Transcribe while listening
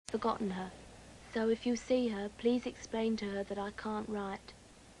forgotten her. So if you see her, please explain to her that I can't write.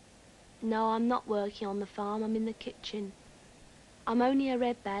 No, I'm not working on the farm, I'm in the kitchen. I'm only a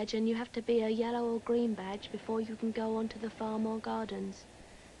red badge, and you have to be a yellow or green badge before you can go onto the farm or gardens.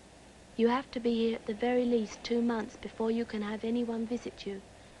 You have to be here at the very least 2 months before you can have anyone visit you,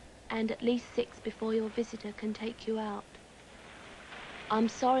 and at least 6 before your visitor can take you out. I'm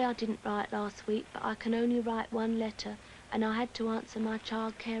sorry I didn't write last week, but I can only write 1 letter, and I had to answer my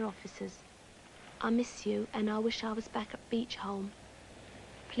child care officers. I miss you, and I wish I was back at Beechholme.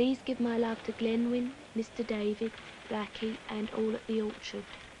 Please give my love to Glenwyn, Mr. David, Blackie, and all at the orchard.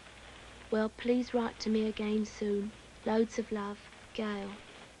 Well, please write to me again soon. Loads of love, Gale.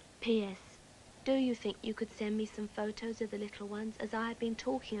 P.S. Do you think you could send me some photos of the little ones, as I have been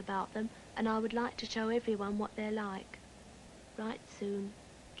talking about them, and I would like to show everyone what they're like. Write soon,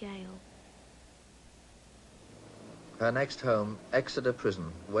 Gale. Her next home, Exeter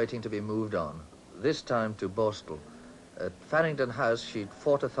Prison, waiting to be moved on, this time to Borstal. At Farringdon House, she'd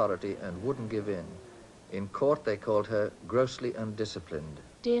fought authority and wouldn't give in. In court, they called her grossly undisciplined.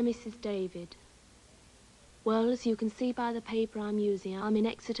 Dear Mrs. David, well, as you can see by the paper I'm using, I'm in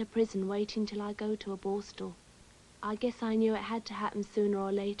Exeter Prison waiting till I go to a Borstal. I guess I knew it had to happen sooner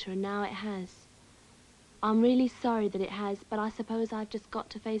or later, and now it has. I'm really sorry that it has, but I suppose I've just got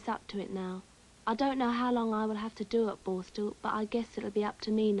to face up to it now. I don't know how long I will have to do at Borstal, but I guess it'll be up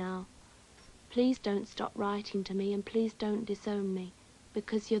to me now. Please don't stop writing to me, and please don't disown me,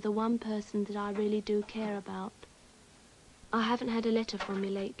 because you're the one person that I really do care about. I haven't had a letter from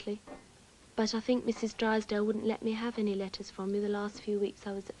you lately, but I think Mrs. Drysdale wouldn't let me have any letters from you the last few weeks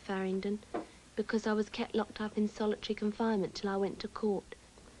I was at Farringdon, because I was kept locked up in solitary confinement till I went to court.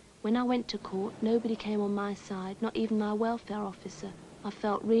 When I went to court, nobody came on my side, not even my welfare officer. I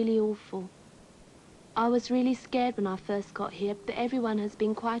felt really awful. I was really scared when I first got here, but everyone has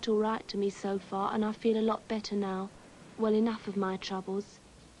been quite all right to me so far, and I feel a lot better now. Well, enough of my troubles.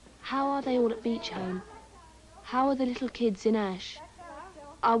 How are they all at Beechholme? How are the little kids in Ash?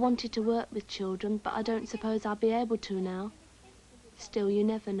 I wanted to work with children, but I don't suppose I'll be able to now. Still, you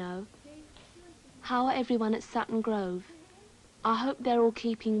never know. How are everyone at Sutton Grove? I hope they're all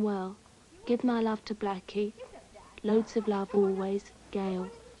keeping well. Give my love to Blackie. Loads of love always, Gale.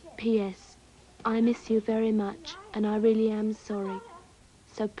 P.S. I miss you very much, and I really am sorry.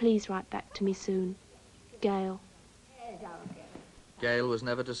 So please write back to me soon. Gale. Gale was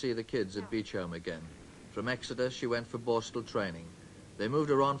never to see the kids at Beechholme again. From Exeter, she went for Borstal training. They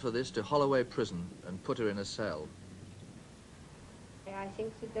moved her on for this to Holloway Prison and put her in a cell. I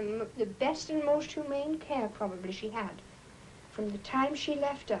think that the best and most humane care probably she had from the time she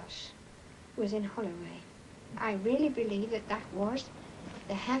left us was in Holloway. I really believe that that was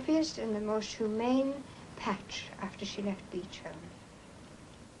the happiest and the most humane patch after she left Beechholme.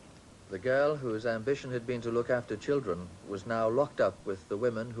 The girl, whose ambition had been to look after children, was now locked up with the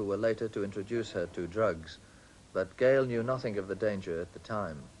women who were later to introduce her to drugs. But Gale knew nothing of the danger at the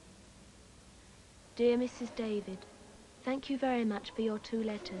time. Dear Mrs. David, thank you very much for your 2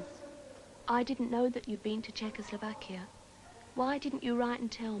 letters. I didn't know that you'd been to Czechoslovakia. Why didn't you write and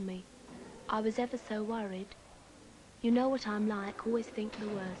tell me? I was ever so worried. You know what I'm like, always think the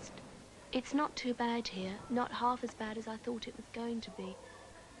worst. It's not too bad here, not half as bad as I thought it was going to be.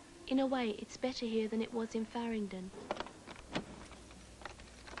 In a way, it's better here than it was in Farringdon.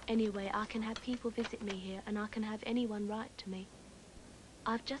 Anyway, I can have people visit me here, and I can have anyone write to me.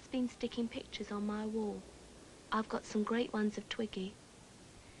 I've just been sticking pictures on my wall. I've got some great ones of Twiggy.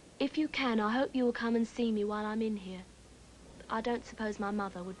 If you can, I hope you will come and see me while I'm in here. I don't suppose my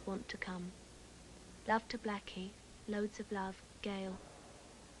mother would want to come. Love to Blackie. Loads of love, Gale.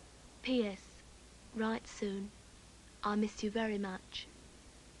 P.S. Write soon. I miss you very much.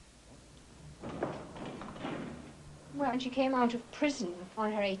 Well, she came out of prison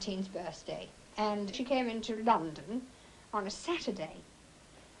on her 18th birthday, and she came into London on a Saturday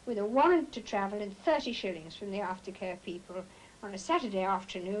with a warrant to travel and 30 shillings from the aftercare people on a Saturday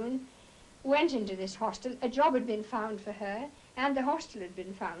afternoon, went into this hostel. A job had been found for her, and the hostel had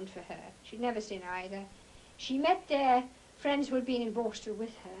been found for her. She'd never seen either. She met their friends who had been in Borstal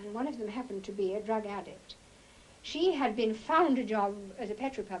with her, and one of them happened to be a drug addict. She had been found a job as a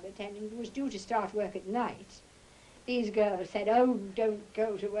Petropub attendant and was due to start work at night. These girls said, "Oh, don't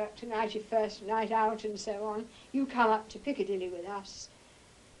go to work tonight, your first night out," and so on. "You come up to Piccadilly with us."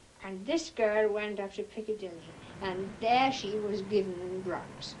 And this girl went up to Piccadilly, and there she was given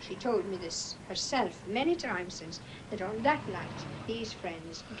drugs. She told me this herself many times since, that on that night these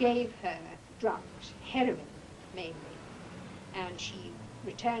friends gave her drugs, heroin mainly, and she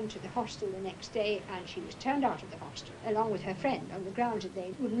returned to the hostel the next day, and she was turned out of the hostel along with her friend on the grounds that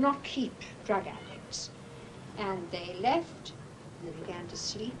they would not keep drug addicts. And they left, and they began to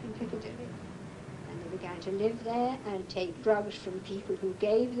sleep in Piccadilly, and they began to live there and take drugs from people who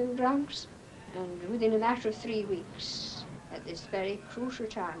gave them drugs. And within a matter of 3 weeks, at this very crucial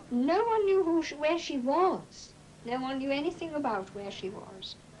time, no one knew where she was. No one knew anything about where she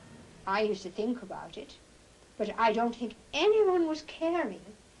was. I used to think about it, but I don't think anyone was caring.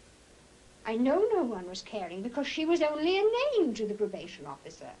 I know no one was caring because she was only a name to the probation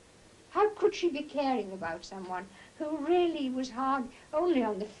officer. How could she be caring about someone who really was only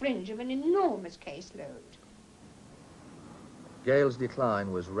on the fringe of an enormous caseload? Gale's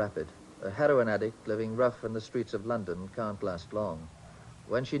decline was rapid. A heroin addict living rough in the streets of London can't last long.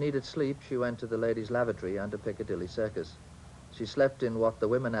 When she needed sleep, she went to the ladies' lavatory under Piccadilly Circus. She slept in what the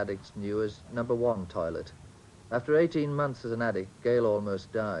women addicts knew as number 1 toilet. After 18 months as an addict, Gale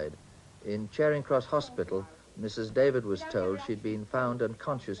almost died. In Charing Cross Hospital, Mrs. David was told she'd been found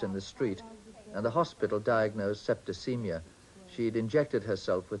unconscious in the street, and the hospital diagnosed septicemia. She'd injected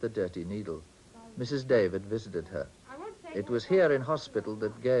herself with a dirty needle. Mrs. David visited her. It was here in hospital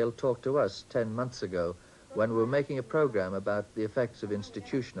that Gale talked to us 10 months ago when we were making a program about the effects of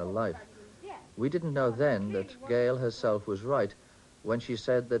institutional life. We didn't know then that Gale herself was right when she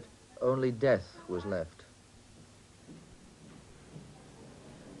said that only death was left.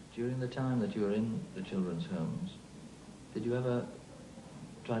 During the time that you were in the children's homes, did you ever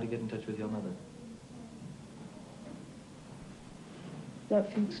try to get in touch with your mother? I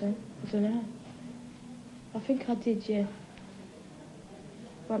don't think so. I don't know. I think I did, yeah.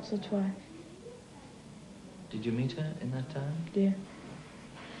 Once or twice. Did you meet her in that time? Yeah.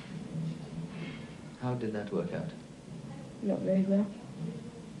 How did that work out? Not very well.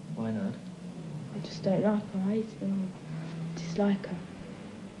 Why not? I just don't like her. I hate her. I dislike her.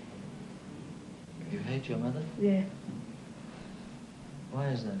 You hate your mother? Yeah. Why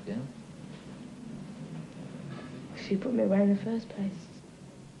is that, Gale? She put me away in the first place.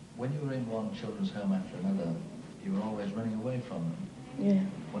 When you were in one children's home after another, you were always running away from them, Yeah.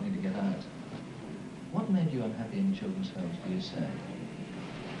 wanting to get out. What made you unhappy in children's homes, do you say?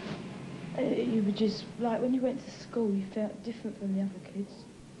 You were just, like, when you went to school, you felt different from the other kids.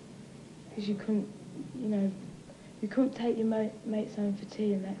 Because you couldn't, you couldn't take your mates home for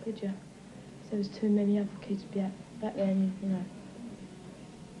tea and that, could you? So there was too many other kids back then,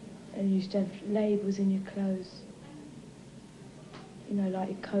 And you used to have labels in your clothes. Like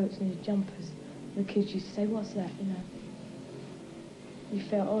your coats and your jumpers. And the kids used to say, what's that, You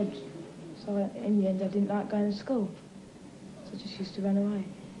felt odd. So in the end, I didn't like going to school. So I just used to run away.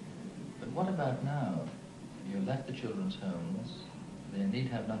 But what about now? You've left the children's homes. They need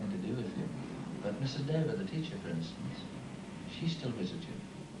have nothing to do with you. But Mrs. David, the teacher, for instance, she still visits you.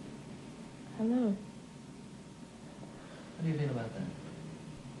 Hello. How do you feel about that?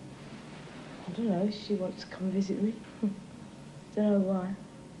 I don't know. She wants to come visit me. Don't know why.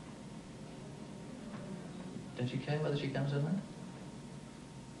 Don't you care whether she comes or not?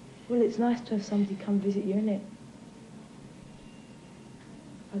 Well, it's nice to have somebody come visit you, innit?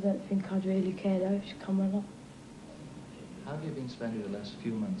 I don't think I'd really care, though, if she come or not. How have you been spending the last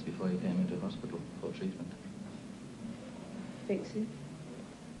few months before you came into hospital for treatment? Fixing.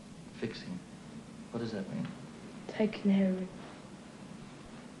 Fixing? What does that mean? Taking heroin.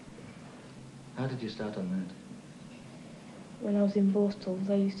 How did you start on that? When I was in Borstal,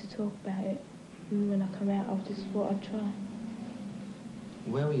 they used to talk about it. And when I come out, I just thought I'd try.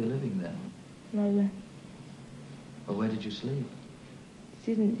 Where were you living then? Nowhere. Or where did you sleep?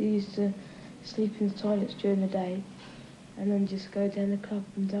 You used to sleep in the toilets during the day and then just go down the club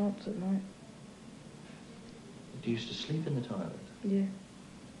and dance at night. You used to sleep in the toilet? Yeah.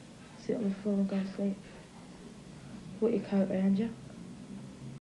 Sit on the floor and go to sleep. Put your coat around you.